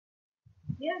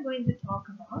We are going to talk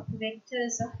about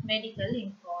vectors of medical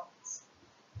importance.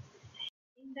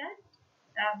 In that,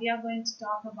 we are going to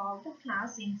talk about the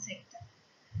class insecta.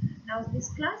 Now,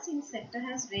 this class insecta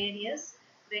has various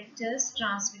vectors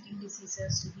transmitting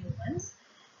diseases to humans,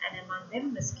 and among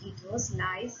them, mosquitoes,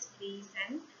 lice, fleas,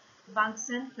 and bugs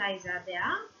and flies are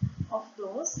there. Of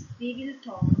those, we will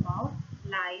talk about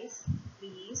lice,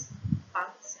 fleas,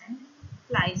 bugs, and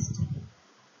flies today.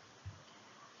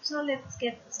 So, let's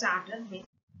get started with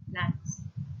lice.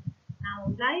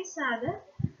 Now, lice are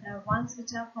the ones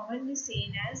which are commonly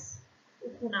seen as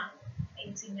ukuna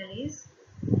in Sinhalese.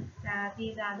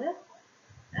 These are the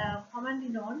commonly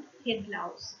known head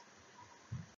louse.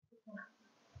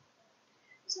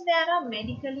 So, there are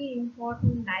medically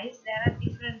important lice. There are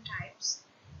different types,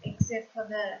 except for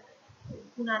the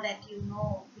ukuna that you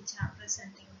know, which are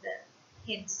present in the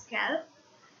head scalp.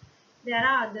 There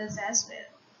are others as well.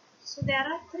 So, there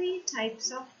are three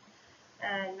types of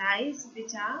lice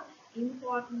which are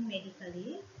important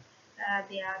medically.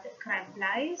 They are the crab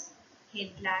lice,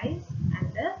 head lice,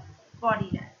 and the body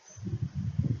lice.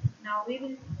 Now we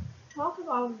will talk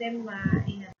about them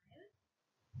in a while.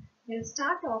 We'll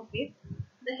start off with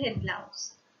the head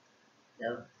louse.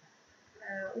 The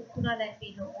ukuna that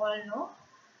we all know,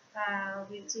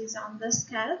 which is on the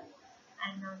scalp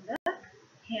and on the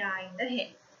hair in the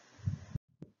head.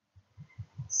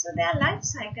 So their life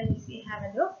cycle, if we have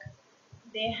a look,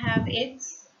 they have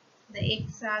eggs. The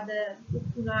eggs are the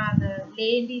ukuna, the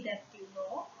lady that you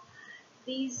know.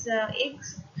 These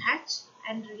eggs hatch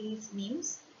and release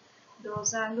nymphs.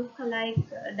 Those are look-alike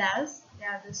adults. They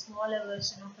are the smaller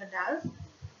version of adults,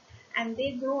 and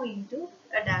they grow into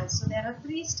adults. So there are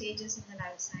three stages in the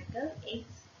life cycle: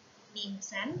 eggs,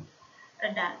 nymphs, and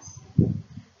adults.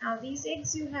 Now these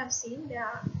eggs you have seen, they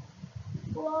are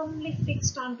firmly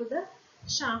fixed onto the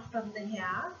shaft of the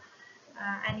hair,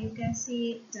 and you can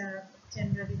see it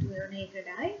generally to your naked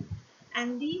eye.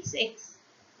 And these eggs,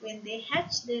 when they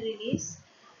hatch, they release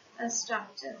a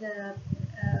structure, the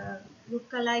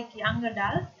look-alike young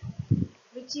adult,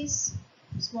 which is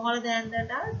smaller than the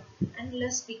adult and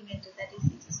less pigmented. That is,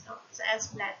 it is not as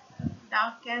black,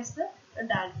 dark as the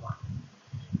adult one.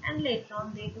 And later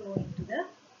on, they grow into the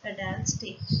adult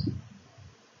stage.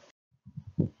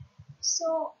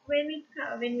 So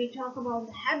when we talk about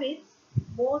the habits,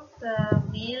 both the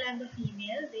male and the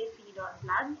female, they feed on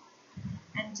blood,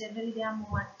 and generally they are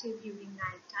more active during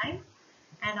night time,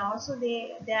 and also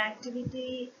their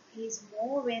activity is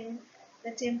more when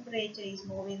the temperature is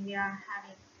more, when we are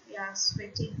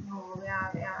sweating, or we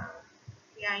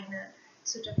are in a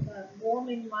sort of a warm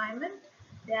environment,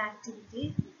 their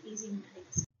activity is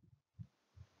increased.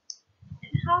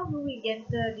 And how do we get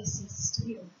the disease to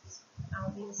humans?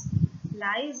 Now these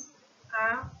lice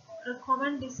are a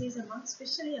common disease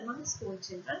especially among school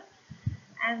children,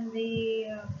 and the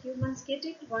humans get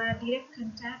it via direct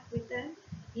contact with an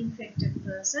infected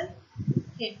person,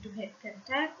 head-to-head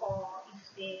contact, or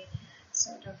if they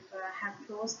sort of have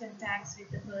close contacts with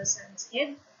the person's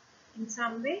head in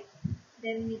some way,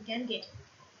 then we can get it.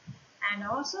 And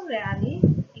also rarely,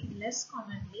 less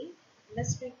commonly,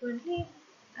 less frequently,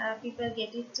 people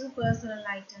get it through personal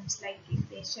items, like if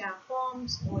they share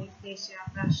forms, or if they share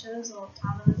brushes or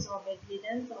towels or bed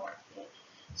linens, or if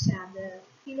they share the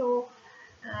pillow.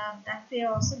 That way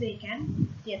also they can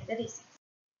get the disease.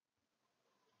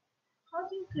 How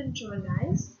do you control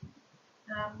lice?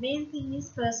 Main thing is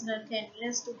personal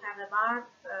cleanliness, to have a bath,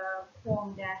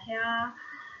 comb their hair.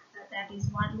 That is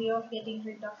one way of getting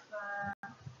rid of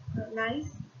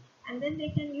lice. And then they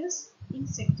can use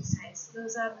insecticides.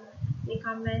 Those are, they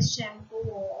come as shampoo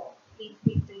or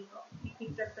liquid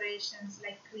preparations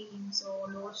like creams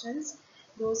or lotions.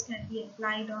 Those can be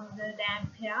applied on the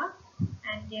damp hair,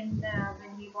 and then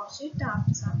when we wash it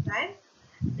after some time,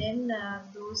 then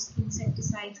those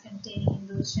insecticides containing in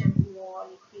those shampoo or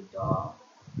liquid or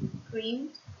cream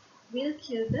will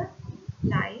kill the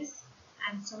lice,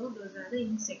 and so those are the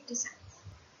insecticides.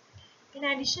 In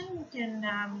addition, you can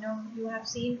you have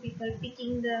seen people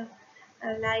picking the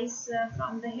lice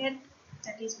from the head,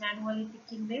 that is manually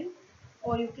picking them,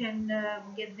 or you can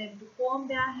get them to comb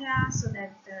their hair so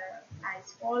that the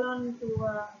lice fall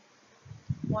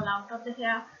out of the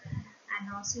hair.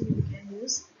 And also you can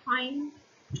use fine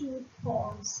tooth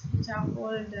combs, which are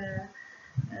called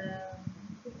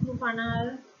kukru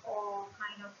panal, or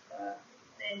kind of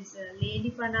there is a lady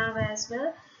panal as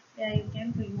well, where you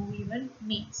can remove even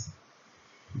nicks.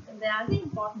 And the other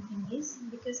important thing is,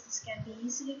 because this can be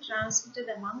easily transmitted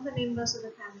among the members of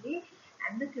the family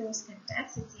and the close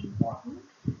contacts, it's important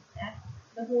that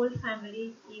the whole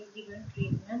family is given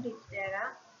treatment if there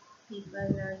are people,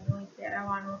 if there are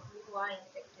one or two who are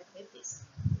infected with this.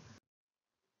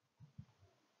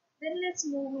 Then let's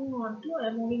moving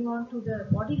on to the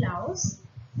body louse.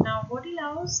 Now body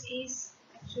louse is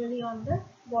actually on the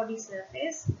body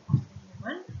surface of the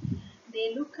human.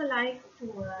 They look alike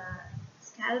to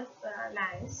scalp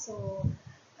lines, so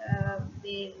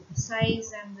the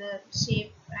size and the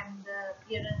shape and the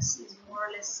appearance is more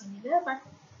or less similar, but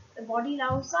the body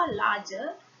louse are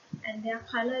larger and their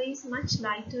color is much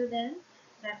lighter than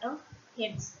that of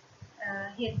head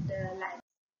lines.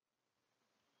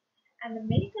 And the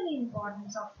medical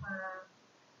importance of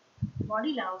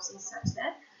body louse is such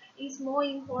that is more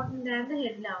important than the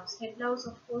head louse. Head louse,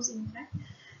 of course, in fact,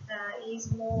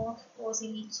 is more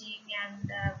causing itching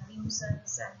and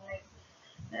nuisance, and like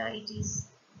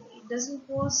it doesn't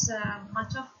cause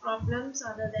much of problems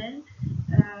other than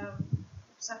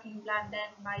sucking blood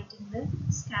and biting the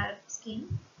scalp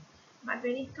skin. But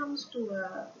when it comes to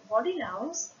body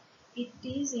louse, it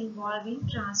is involving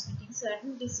transmitting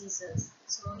certain diseases.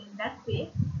 So in that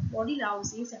way, body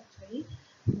louse is actually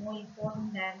more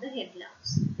important than the head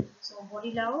louse. So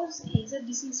body louse is a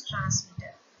disease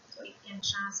transmitter. So it can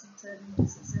transmit certain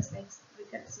diseases like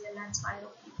rickettsial and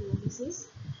spirochetal diseases,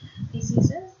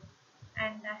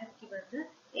 and I have given the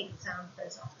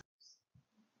examples of those.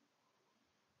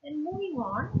 And moving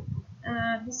on,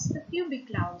 this is the pubic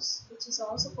louse, which is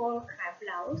also called crab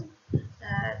louse.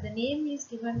 The name is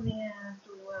given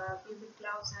to pubic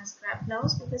louse as crab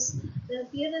louse because the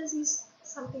appearance is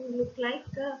something look like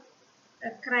a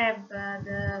crab.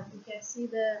 You can see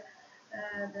the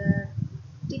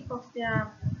tip of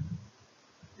their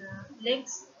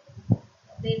legs,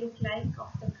 they look like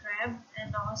of the crab,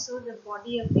 and also the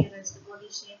body appearance, the body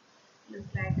shape look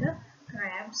like a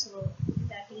crab, so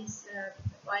that is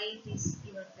why it is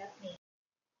given that name.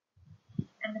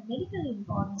 And the medical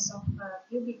importance of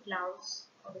pubic louse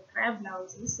or the crab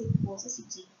louse is it causes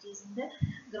itching. It is in the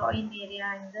groin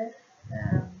area, in the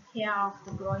hair of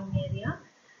the groin area,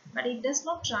 but it does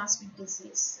not transmit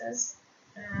diseases.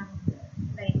 Um,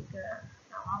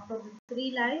 now after the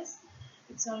three lives,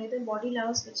 it's only the body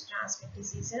louse which transmit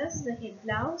diseases. The head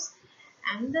louse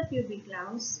and the pubic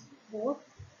louse both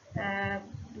uh,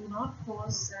 do not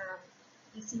cause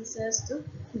diseases to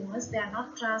humans. They are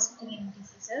not transmitting any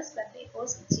diseases, but they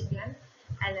cause itching and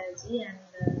allergy and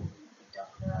a bit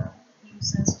of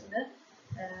nuisance to the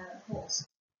host.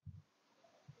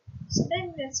 So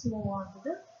then let's move on to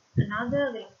the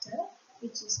another vector,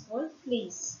 which is called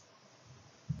fleas.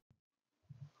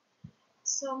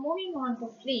 So moving on to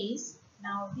fleas,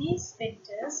 now these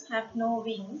vectors have no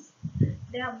wings.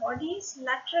 Their body is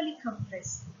laterally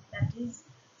compressed, that is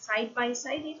side by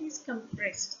side it is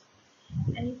compressed,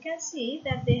 and you can see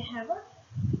that they have a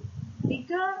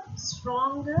bigger,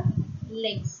 stronger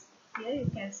legs. Here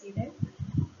you can see that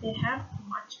they have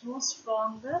much more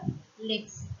stronger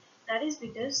legs. That is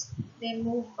because they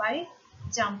move by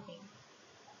jumping.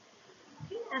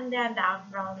 Okay, and they are dark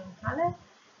brown in color,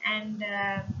 and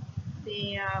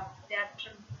they are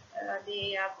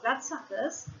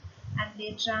bloodsuckers, and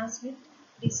they transmit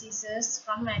diseases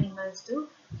from animals to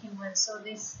humans. So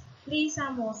these fleas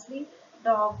are mostly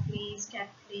dog fleas, cat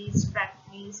fleas, rat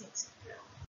fleas, etc.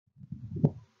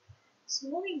 So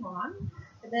moving on,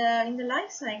 in the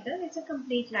life cycle, it's a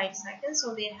complete life cycle.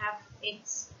 So they have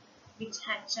eggs which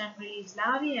hatch and release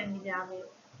larvae, and the larvae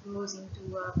grows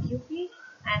into a pupae,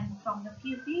 and from the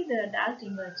pupae the adult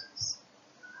emerges.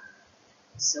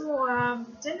 So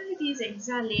generally these eggs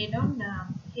are laid on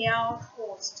the hair of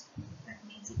host. That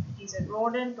means if it is a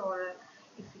rodent or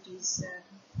if it is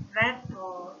a rat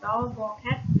or dog or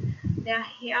cat, their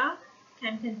hair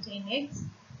can contain eggs,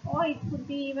 or it could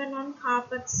be even on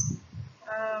carpets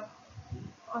uh,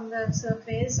 on the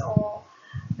surface, or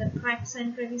the cracks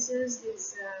and crevices,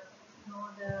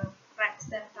 the cracks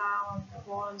that are on the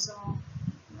walls, or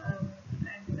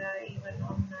and even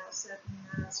on certain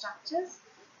structures,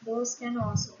 those can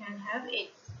have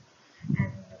eggs.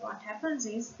 And what happens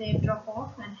is they drop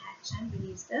off and hatch and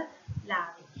release the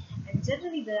larvae. And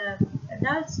generally the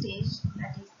adult stage,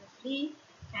 that is the flea,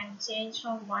 can change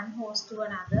from one host to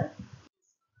another.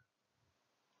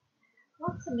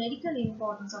 What's the medical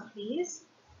importance of fleas?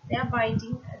 They are a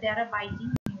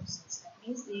biting nuisance. That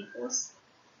means they cause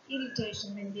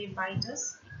irritation. When they bite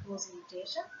us, it causes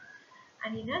irritation.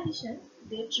 And in addition,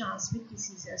 they transmit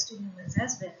diseases to humans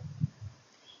as well.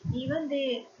 Even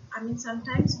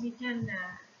sometimes we can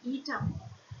eat up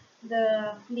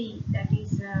the flea, that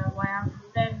is via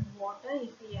food and water.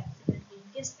 If we accidentally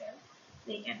ingest them,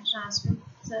 they can transmit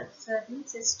certain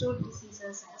cystoid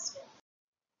diseases as well.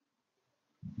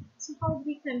 So how do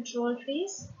we control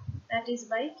fleas? That is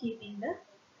by keeping the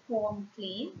home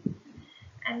clean,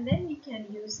 And then we can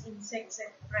use insects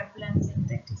repellents,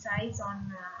 insecticides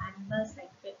on animals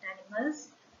like pet animals.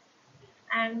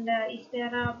 And if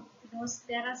there are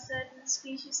there are certain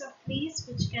species of fleas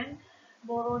which can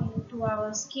burrow into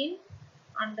our skin,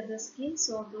 under the skin,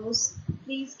 so those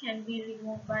fleas can be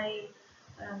removed by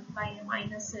a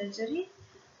minor surgery.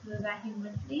 Those are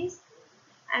human fleas.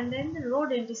 And then the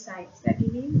rodenticides, that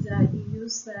means you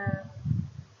use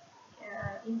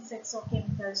insects or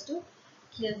chemicals to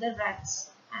kill the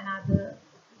rats and other,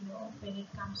 when it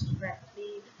comes to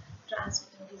rapidly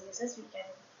transmitting diseases, we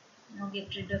can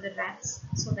get rid of the rats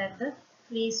so that the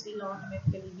fleas will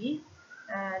automatically be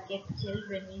get killed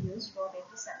when we use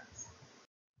rodenticides.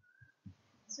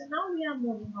 So now we are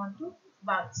moving on to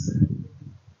bugs.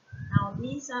 Now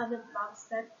these are the bugs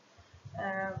that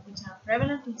which are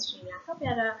prevalent in Sri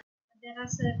Lanka. There are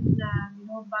certain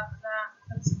bugs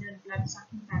are considered blood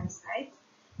sucking parasites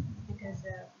because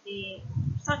they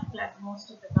suck blood,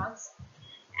 most of the bugs.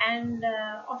 And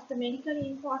of the medically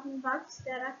important bugs,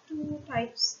 there are two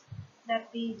types that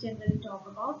we generally talk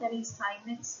about. That is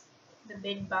Thymex, the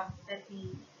bed bug that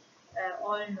we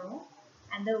all know,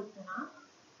 and the Ukuna.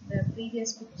 The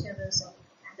previous picture was of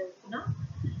the Ukuna.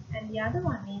 And the other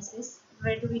one is this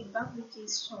redweed bug, which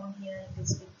is shown here in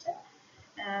this picture,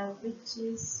 which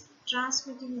is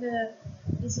transmitting the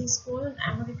disease called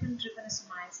American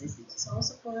trypanosomiasis, which is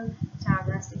also called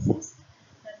Chagas disease.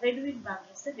 The redweed bug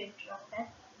is the vector of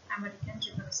that American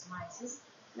trypanosomiasis.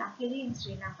 Luckily in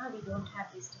Sri Lanka we don't have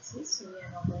this disease, so we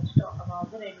are not going to talk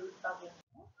about the redweed bug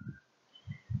anymore.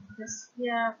 Because we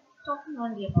are talking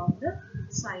only about the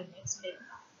Cymex bed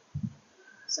bug.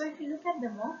 So if you look at the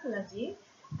morphology,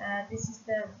 this is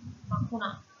the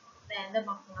Makuna, the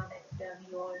Makuna that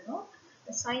we all know.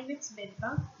 The Cymex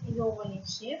bedbug is oval in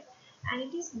shape and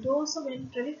it is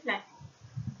dorsoventrally flat.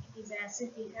 It is as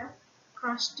if we have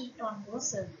crushed it onto a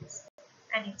surface,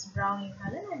 and it's brown in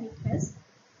color and it has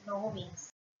no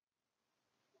wings.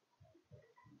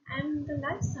 And the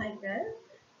life cycle,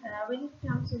 when it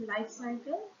comes to life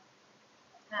cycle,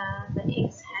 the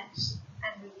eggs hatch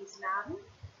and release larvae,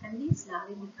 and these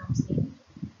larvae becomes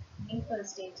nymphal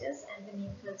stages, and the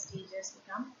nymphal stages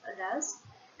become adults,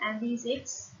 and these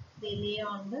eggs, they lay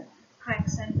on the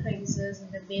cracks and crevices in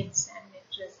the beds and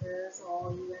mattresses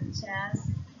or even chairs.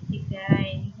 If there are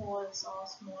any holes or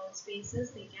small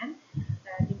spaces, they can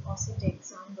deposit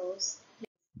eggs on those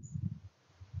places.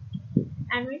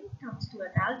 And when it comes to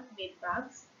adult bed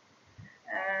bugs,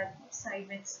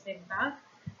 Cymex bed bug,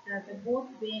 the both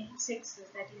sexes,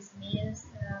 that is males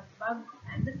bug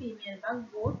and the female bug,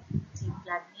 both receive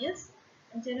blood meals,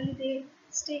 and generally they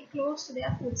stay close to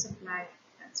their food supply.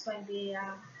 That's why they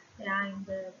are in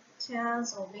the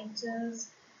chairs or benches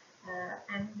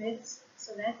and beds,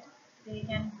 so that they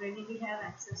can readily have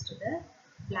access to the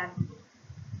blood.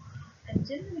 And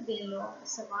generally they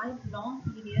survive long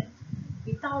period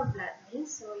without blood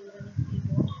meals, so even if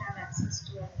they don't have access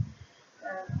to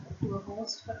a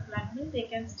host for blood meal, they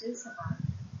can still survive.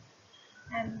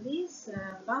 And these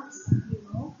bugs,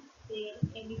 they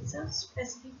emit some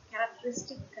specific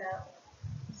characteristic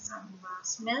some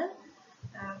smell.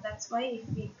 That's why if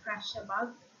we crush a bug,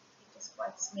 it is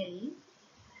quite smelly,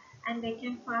 and they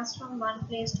can pass from one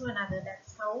place to another.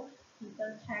 That's how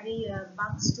people carry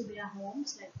bugs to their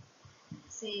homes. Like,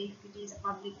 say, if it is a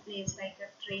public place like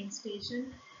a train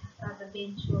station, the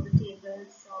bench or the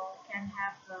tables can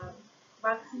have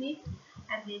bugs in it,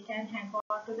 and they can hang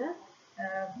on to the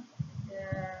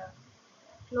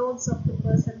clothes of the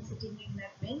person sitting in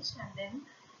that bench, and then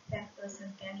that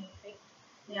person can infect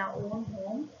their own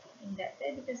home in that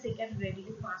way, because they can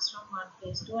readily pass from one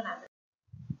place to another.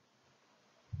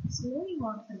 So moving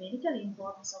on to the medical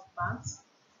importance of bugs,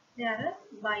 they are a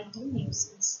vital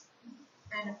nuisance,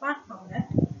 and apart from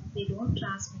that, they don't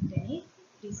transmit any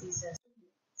diseases.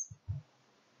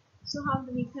 So how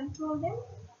do we control them?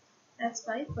 That's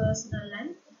by personal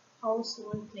and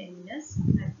household cleanliness.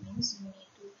 That means you need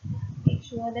to make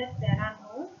sure that there are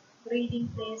no breeding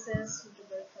places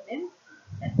suitable for them.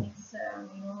 That means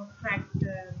cracked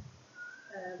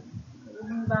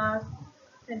wooden bars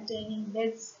containing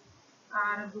beds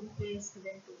are a good place for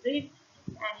them to breed.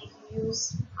 And if you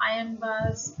use iron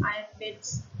bars, iron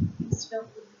beds instead of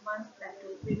wooden ones, that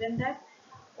will prevent that.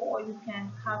 Or you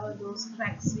can cover those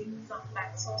cracks with some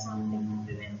wax or something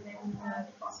to prevent them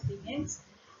depositing eggs.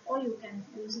 Or you can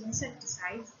use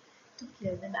insecticides to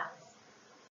kill the ducks.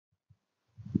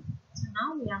 So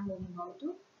now we are moving on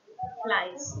to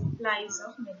flies, flies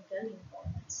of medical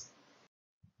importance.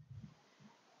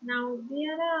 Now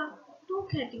there are two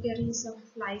categories of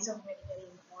flies of medical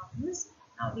importance.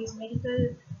 Now these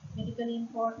medically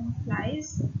important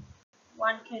flies,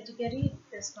 one category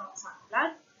does not suck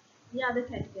blood, the other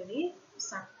category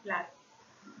suck blood.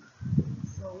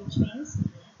 So which means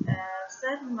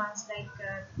certain ones like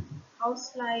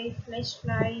housefly, flesh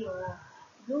fly or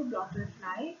blue blotted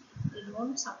fly, they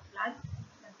don't suck blood,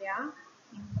 but they are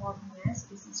important as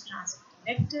disease transmitting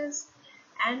vectors.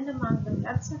 And among the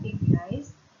blood sucking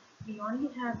flies, we only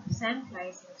have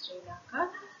sandflies in Sri Lanka,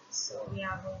 so we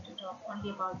are going to talk only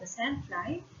about the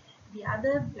sandfly. The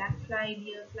other black fly,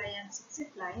 deer fly and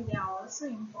tsetse fly, they are also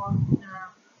important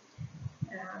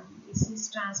disease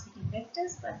transmitting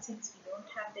vectors, but since we don't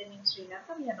have them in Sri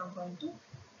Lanka, we are not going to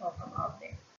talk about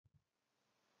them.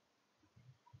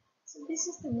 So this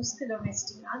is the Musca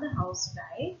domestica, the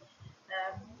housefly.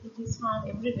 It is found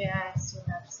everywhere as you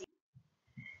have seen,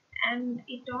 and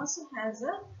it also has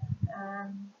a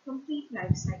complete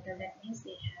life cycle. That means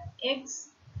they have eggs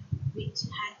which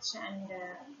hatch, and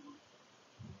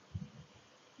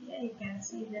here you can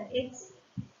see the eggs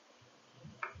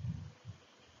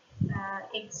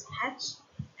hatch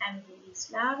and release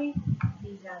larvae.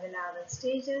 These are the larval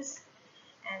stages,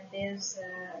 and there's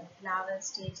larval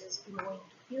stages grow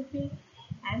into pupae,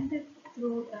 and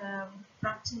through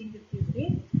fracturing the pupae,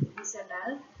 this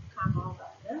adult come out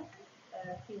of the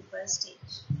pupal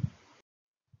stage.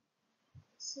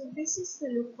 So this is the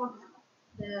look of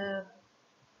the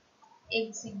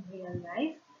eggs in real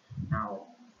life. Now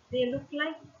they look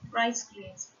like rice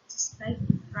grains, just like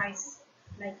rice,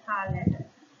 like harlatter.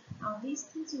 Now these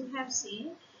things you have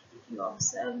seen, if you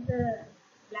observe the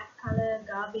black color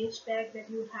garbage bag that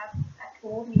you have at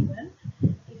home, even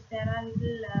if there are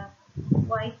little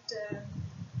white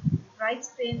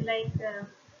rice grain like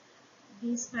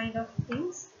these kind of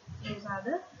things, these are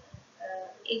the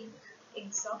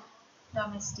eggs of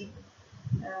domestic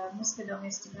Musca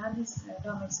domestica, this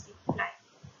domestic fly.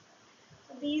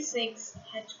 So these eggs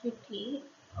hatch quickly.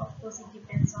 Of course, it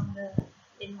depends on the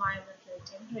environmental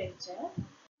temperature.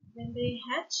 When they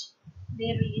hatch,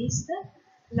 they release the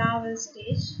larval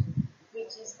stage,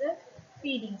 which is the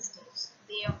feeding stage.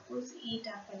 They of course eat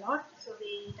up a lot, so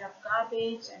they eat up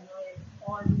garbage and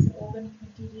all this organic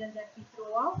material that we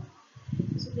throw out.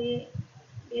 So they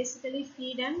basically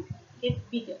feed and get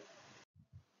bigger.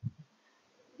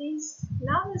 This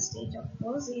larval stage, of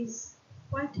course, is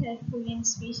quite helpful in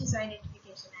species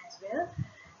identification as well.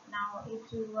 Now,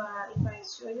 if I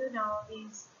show you now,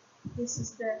 this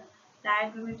is the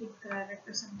diagrammatic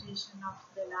representation of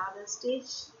the larval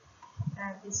stage,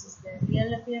 and this is the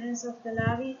real appearance of the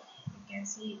larvae. You can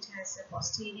see it has a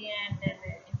posterior end and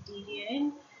an anterior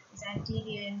end. This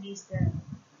anterior end is the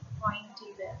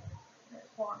pointy,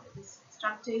 this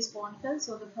structure is conical,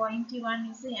 so the pointy one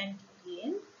is the anterior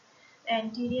end. The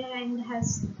anterior end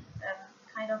has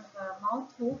kind of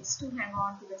mouth hooks to hang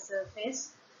on to the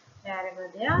surface wherever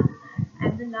they are,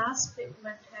 and the last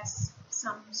segment has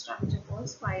some structure called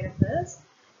spiracles,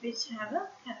 which have a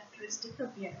characteristic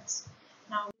appearance.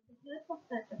 Now, with the help of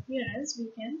that appearance, we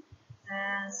can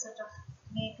sort of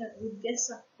make a good guess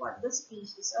of what the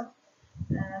species of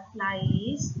fly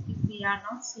is if we are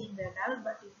not seeing the adult,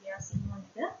 but if we are seeing only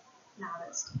the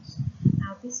larval stage.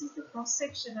 Now, this is the cross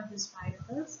section of the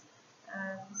spiracles.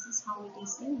 This is how it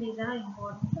is seen. These are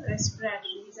important for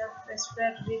respiratory. These are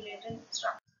respiratory related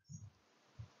structures.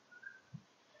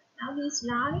 Now these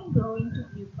larvae grow into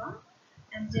pupa,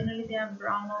 and generally they are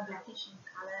brown or blackish in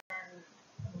color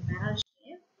and barrel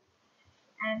shape.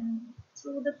 And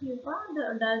through the pupa,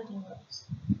 the adult emerges.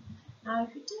 Now,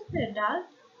 if you take the adult,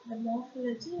 the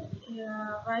morphology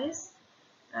wise,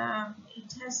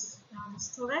 it has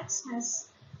this thorax has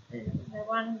the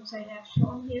one which I have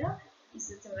shown here is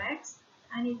the thorax,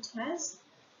 and it has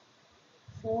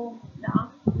 4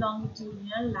 dark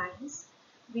longitudinal lines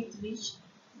with which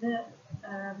the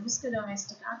Musca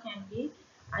domestica can be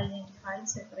identified,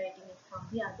 separating it from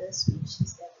the other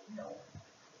species that we know.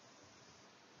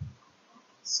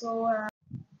 So,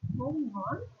 moving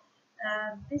on,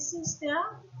 this is their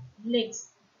legs.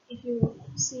 If you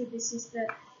see, this is the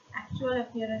actual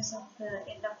appearance of the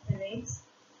end of the legs,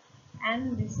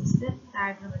 and this is the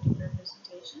diagrammatic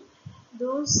representation.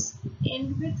 Those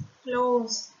end with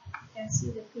claws. You can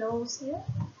see the claws here,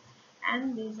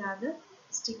 and these are the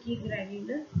sticky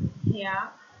granular hair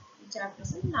which are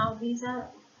present. Now these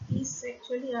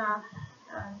actually are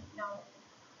now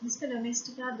Musca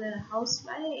domestica, the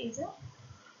housefly, is a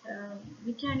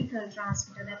mechanical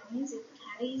transmitter. That means it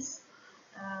carries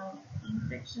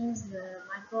infections, the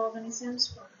microorganisms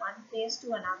from one place to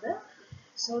another.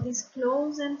 So these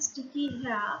claws and sticky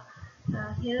hair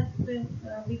help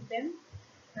with them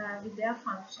with their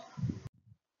function.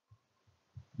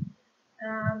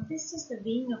 This is the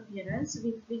wing appearance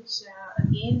with which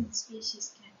again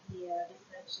species can be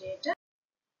differentiated.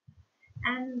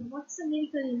 And what's the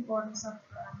medical importance of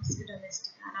mosquito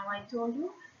domestica? Now I told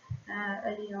you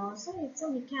earlier also, it's a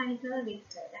mechanical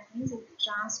vector. That means it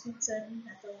transmits certain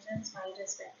pathogens,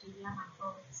 virus, bacteria,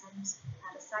 microorganisms,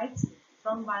 parasites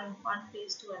from one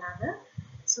place to another.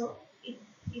 So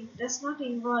it does not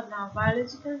involve, now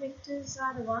biological vectors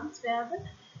are the ones where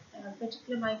the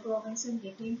particular microorganism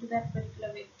get into that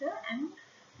particular vector and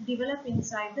develop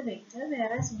inside the vector,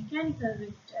 whereas mechanical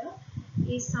vector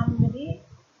is somebody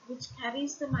which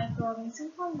carries the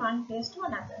microorganism from one place to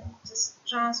another, just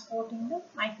transporting the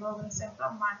microorganism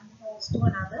from one host to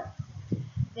another.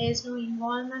 There is no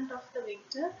involvement of the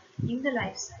vector in the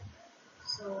life cycle.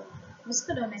 So,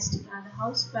 Musca domestica, the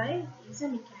housefly, is a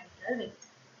mechanical vector.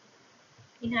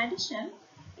 In addition,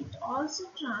 it also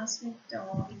transmits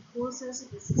or it causes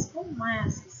a disease called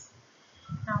myiasis.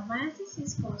 Now, myiasis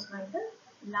is caused by the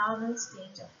larval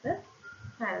stage of the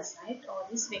parasite or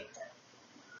this vector.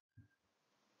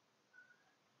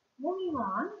 Moving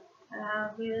on,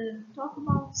 we'll talk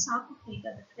about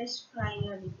sarcophaga, the flesh fly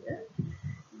a little.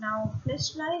 Now,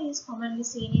 flesh fly is commonly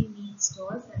seen in meat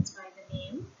stores, that's by the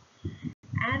name,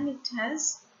 and it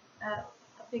has a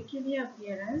peculiar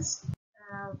appearance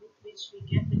with which we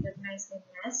can recognize them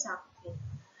as sarcophaga.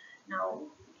 Now,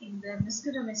 in the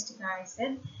Musca domestica, I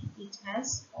said it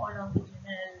has all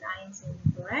longitudinal lines in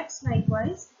the thorax.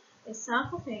 Likewise, a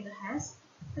sarcophaga has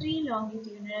 3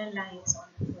 longitudinal lines on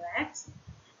the thorax.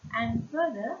 And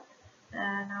further,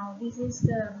 now this is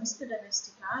the Musca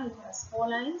domestica. It has 4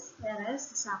 lines, whereas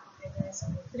the sarcophaga has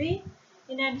only 3.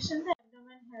 In addition, the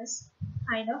abdomen has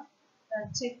kind of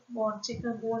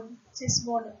checkerboard,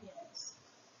 chessboard appearance.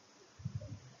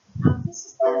 Now this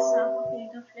is the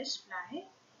sarcophaga flesh fly.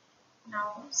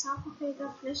 Now,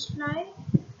 sarcophaga flesh fly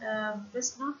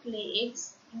does not lay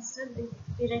eggs, instead they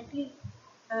directly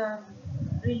um,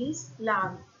 release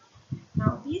larvae.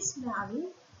 Now, these larvae,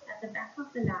 at the back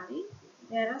of the larvae,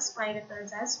 there are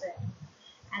spiracles as well.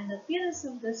 And the appearance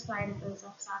of the spiracles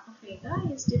of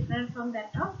sarcophaga is different from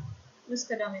that of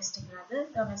Musca domestica, the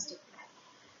domestic fly.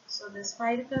 So, the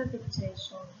spiracle picture is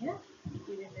shown here. If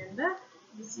you remember,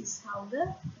 this is how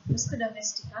the Musca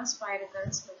domestica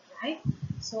spiracles look like.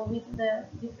 So, with the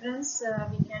difference,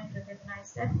 we can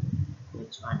recognize that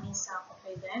which one is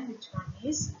sarcophaga and which one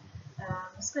is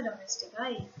Musca domestica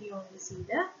if we only see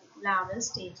the larval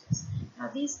stages. Now,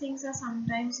 these things are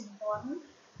sometimes important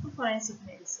for forensic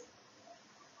medicine.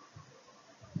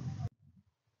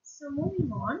 So,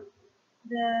 moving on,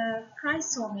 the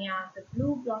chrysomia, the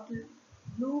blue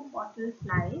bottle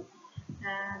fly.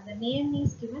 The name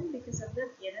is given because of the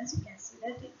appearance. You can see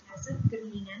that it has a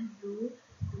green and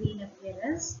green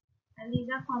appearance, and these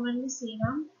are commonly seen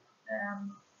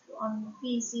on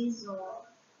feces or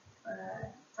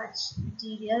such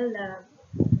material,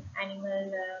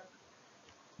 animal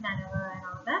manure and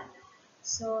all that.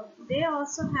 So they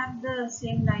also have the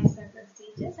same life cycle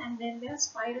stages, and then their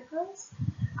spiracles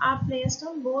are placed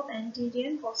on both anterior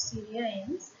and posterior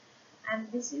ends,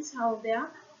 and this is how their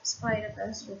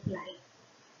spiracles look like.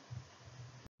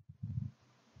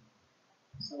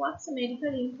 So what's the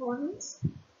medical importance?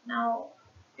 Now,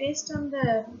 based on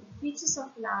the features of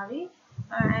larvae,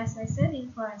 as I said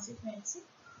in forensic medicine,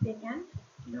 they can,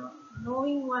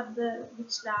 knowing what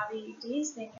which larvae it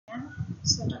is, they can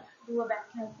sort of do a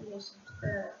back calculation to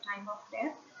the time of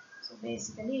death. So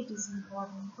basically, it is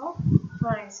important for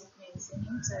forensic medicine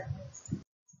in certain instances.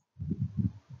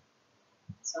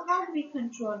 So how do we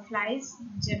control flies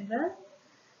in general?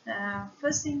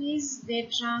 First thing is they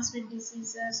transmit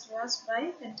diseases to us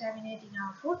by contaminating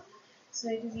our food. So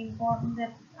it is important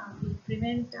that we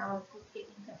prevent our food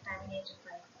getting contaminated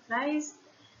by flies.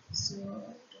 So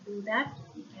to do that,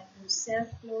 we can use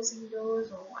self-closing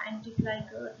doors or anti-fly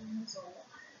curtains, or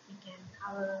we can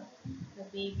cover the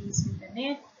babies with a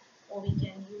net, or we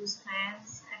can use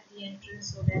fans at the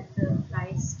entrance so that the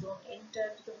flies don't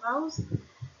enter to the house.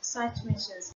 Such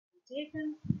measures can be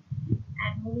taken.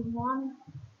 And moving on,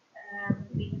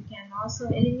 we can also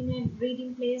eliminate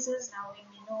breeding places. Now, when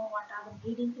we know what are the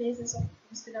breeding places of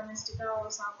Musca domestica or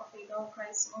sarcophaga or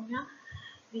chrysomia,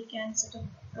 we can sort of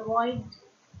avoid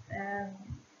um,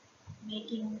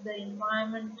 making the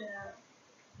environment,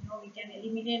 we can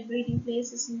eliminate breeding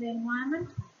places in the environment,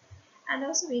 and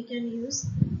also we can use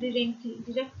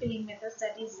direct killing methods,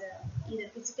 that is either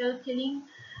physical killing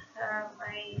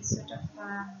by sort of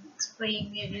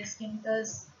spraying various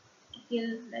chemicals to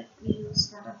kill, like we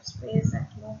use a lot of sprays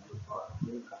at home to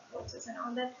kill cockroaches and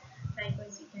all that.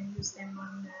 Likewise, you can use them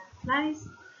on flies,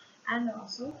 and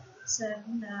also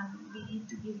certain we need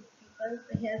to give people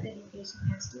the health education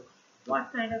as to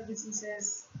what kind of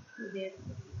diseases do they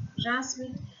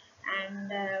transmit,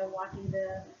 and what is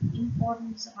the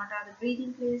importance, what are the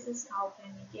breeding places, how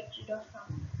can we get rid of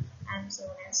them, and so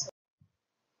on and so on.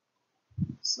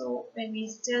 So when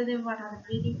we tell them what are the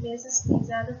breeding places, these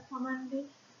are the commonly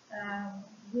um,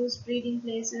 used breeding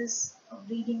places of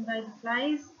breeding by the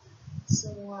flies. So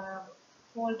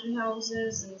poultry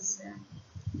houses is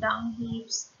dung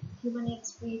heaps, human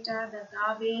excreta, the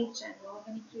garbage and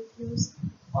organic refuse.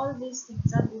 All these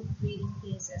things are good breeding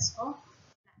places for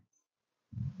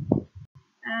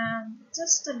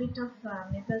just a bit of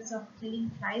methods of killing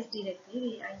flies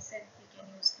directly. I said we can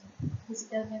use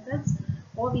physical methods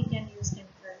or we can use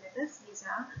chemical methods. These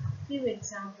are few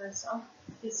examples of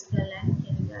physical and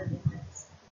chemical methods.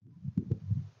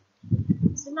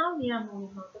 So now we are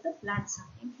moving on to the blood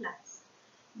sucking flies.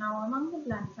 Now among the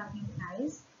blood sucking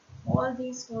flies, all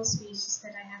these four species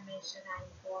that I have mentioned are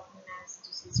important as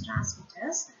disease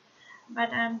transmitters.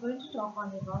 But I am going to talk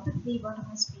only about the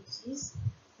phlebotomous species,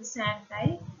 the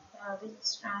sandfly,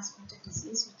 which transmit a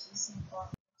disease which is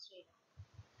important in Sri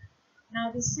Lanka.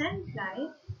 Now, the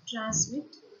sandfly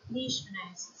transmit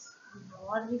leishmaniasis. You know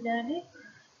what we learned it?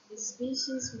 This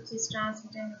species which is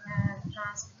transmitting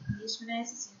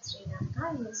leishmaniasis in Sri Lanka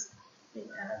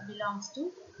belongs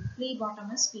to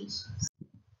phlebotomous species.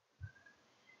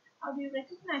 How do you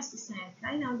recognize the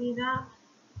sandfly? Now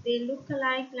they look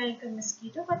alike like a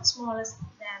mosquito but smaller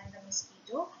than the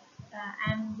mosquito,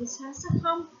 and this has a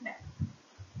humpback.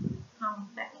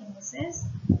 Humpback in the sense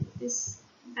this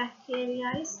back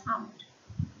area is humped,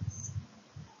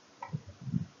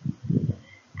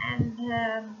 and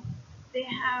they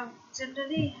have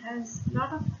generally has a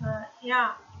lot of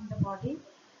hair in the body.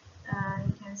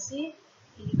 You can see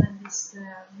even this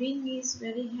wing is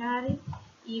very hairy,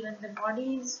 even the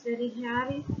body is very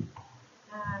hairy.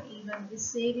 Even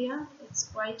this area it's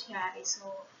quite hairy,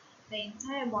 so the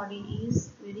entire body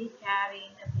is very hairy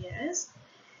in appearance.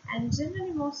 And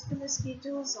generally most of the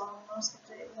mosquitoes or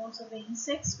most of the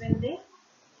insects, when they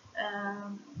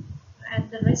um,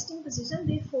 at the resting position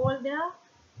they fold their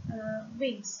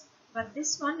wings, but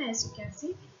this one, as you can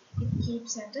see, it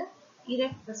keeps at a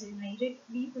erect position, erect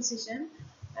V position.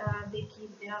 They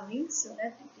keep their wings so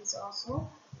that it is also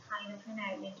kind of an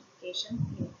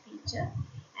identification feature.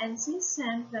 And since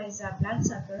sandflies are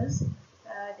bloodsuckers,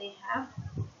 they have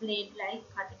blade-like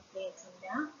cutting plates in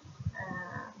their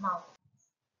mouth.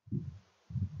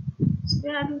 So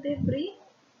where do they breed?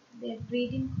 They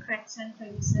breed in cracks and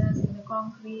crevices in the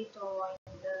concrete or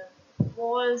in the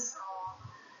walls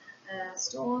or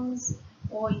stones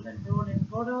or even rodent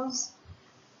burrows.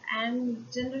 And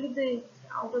generally,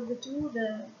 out of the two,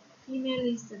 the female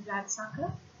is the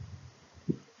bloodsucker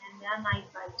and they are night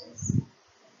biters.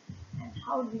 And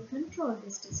how do we control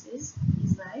this disease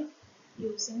is by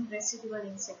using residual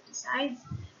insecticides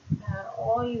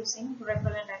or using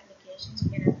repellent applications. You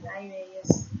can apply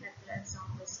various repellents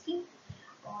on the skin.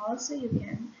 Also, you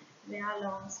can wear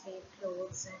long sleeve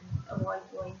clothes and avoid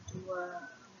going to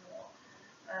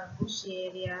bush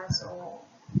areas or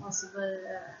possible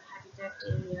habitat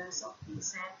areas of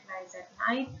these sandflies at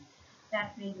night.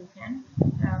 That way, you can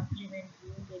prevent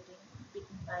you getting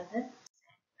bitten by the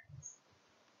sandflies.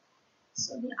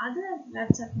 So the other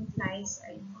blood-sucking flies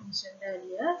I mentioned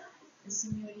earlier, the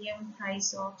Simulium,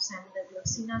 Chrysops and the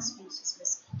Glossina species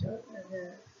mosquito,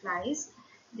 the flies,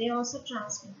 they also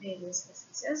transmit various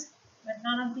diseases, but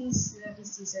none of these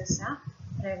diseases are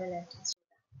prevalent in Sri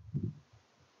Lanka.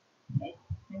 Okay,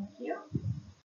 thank you.